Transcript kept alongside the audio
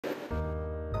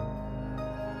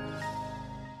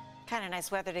Kind of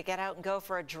nice weather to get out and go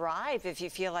for a drive if you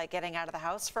feel like getting out of the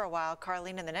house for a while.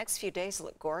 Carlene, in the next few days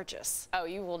look gorgeous. Oh,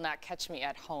 you will not catch me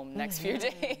at home next few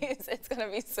days. It's going to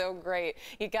be so great.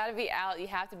 You got to be out. You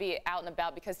have to be out and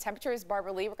about because temperatures,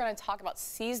 Barbara Lee, we're going to talk about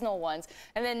seasonal ones.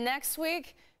 And then next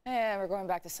week, we're going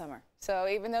back to summer. So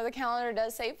even though the calendar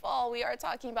does say fall, we are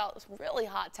talking about really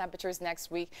hot temperatures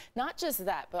next week. Not just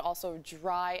that, but also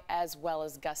dry as well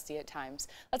as gusty at times.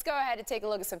 Let's go ahead and take a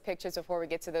look at some pictures before we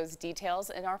get to those details.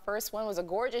 And our first one was a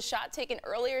gorgeous shot taken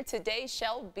earlier today,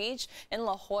 Shell Beach in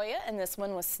La Jolla. And this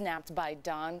one was snapped by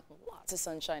dawn. Lots of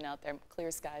sunshine out there, clear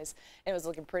skies. It was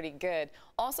looking pretty good.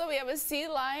 Also, we have a sea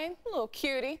lion, a little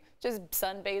cutie, just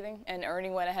sunbathing. And Ernie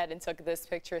went ahead and took this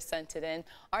picture, sent it in.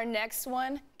 Our next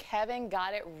one, Kevin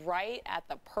got it right at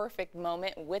the perfect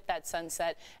moment with that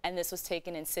sunset, and this was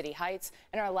taken in City Heights.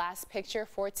 And our last picture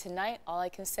for tonight, all I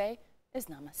can say is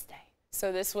namaste.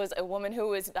 So this was a woman who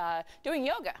was doing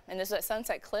yoga, and this was at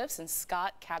Sunset Cliffs, and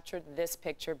Scott captured this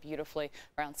picture beautifully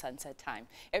around sunset time.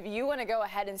 If you want to go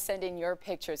ahead and send in your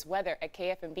pictures, weather at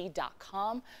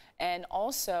kfnb.com, and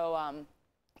also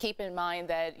keep in mind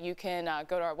that you can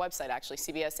go to our website, actually,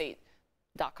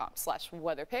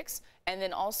 cbs8.com/weatherpics, and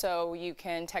then also you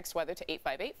can text weather to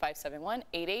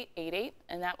 858-571-8888,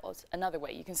 and that was another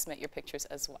way you can submit your pictures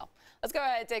as well. Let's go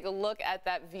ahead and take a look at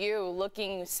that view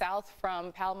looking south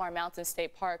from Palomar Mountain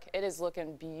State Park. It is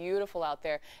looking beautiful out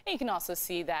there, and you can also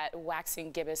see that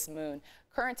waxing gibbous moon.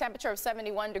 Current temperature of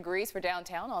 71 degrees for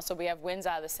downtown. Also, we have winds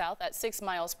out of the south at 6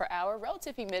 miles per hour.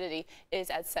 Relative humidity is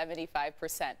at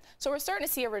 75%. So we're starting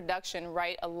to see a reduction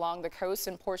right along the coast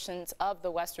and portions of the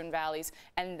western valleys,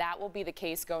 and that will be the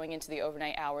case going into the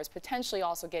overnight hours, potentially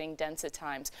also getting dense at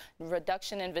times.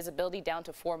 Reduction in visibility down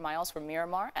to 4 miles for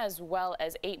Miramar, as well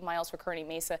as 8 miles for Kearney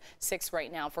Mesa, 6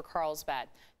 right now for Carlsbad.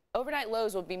 Overnight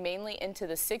lows will be mainly into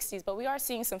the 60s, but we are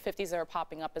seeing some 50s that are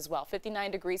popping up as well. 59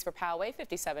 degrees for Poway,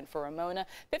 57 for Ramona,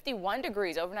 51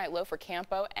 degrees overnight low for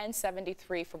Campo, and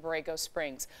 73 for Borrego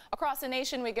Springs. Across the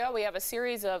nation we go. We have a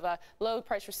series of low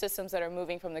pressure systems that are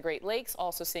moving from the Great Lakes.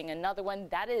 Also seeing another one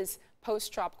that is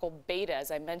post-tropical beta. As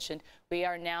I mentioned, we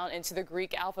are now into the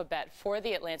Greek alphabet for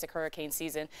the Atlantic hurricane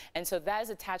season, and so that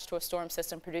is attached to a storm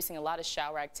system producing a lot of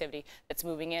shower activity that's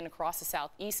moving in across the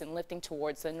southeast and lifting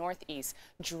towards the northeast.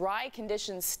 Dry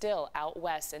conditions still out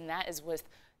west, and that is with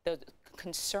the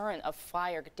concern of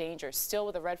fire danger. Still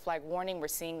with a red flag warning, we're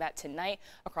seeing that tonight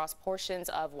across portions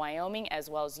of Wyoming as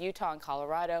well as Utah and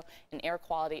Colorado, and air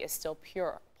quality is still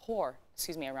poor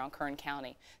around Kern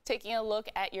County. Taking a look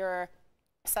at your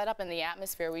set up in the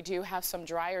atmosphere, we do have some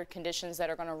drier conditions that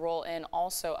are going to roll in.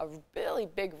 Also, a really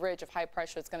big ridge of high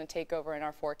pressure that's going to take over in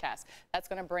our forecast. That's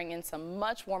going to bring in some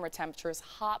much warmer temperatures,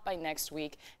 hot by next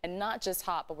week, and not just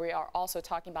hot, but we are also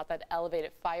talking about that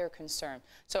elevated fire concern.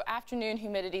 So afternoon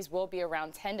humidities will be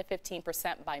around 10 to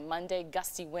 15% by Monday.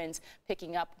 Gusty winds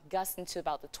picking up, gusts into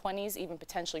about the 20s, even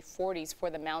potentially 40s for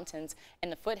the mountains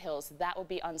and the foothills. That will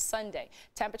be on Sunday.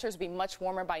 Temperatures will be much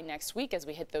warmer by next week as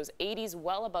we hit those 80s,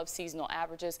 well above seasonal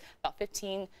averages, about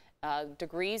 15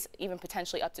 degrees, even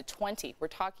potentially up to 20. We're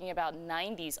talking about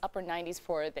 90s, upper 90s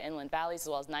for the inland valleys, as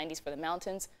well as 90s for the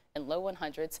mountains, and low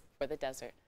 100s for the desert.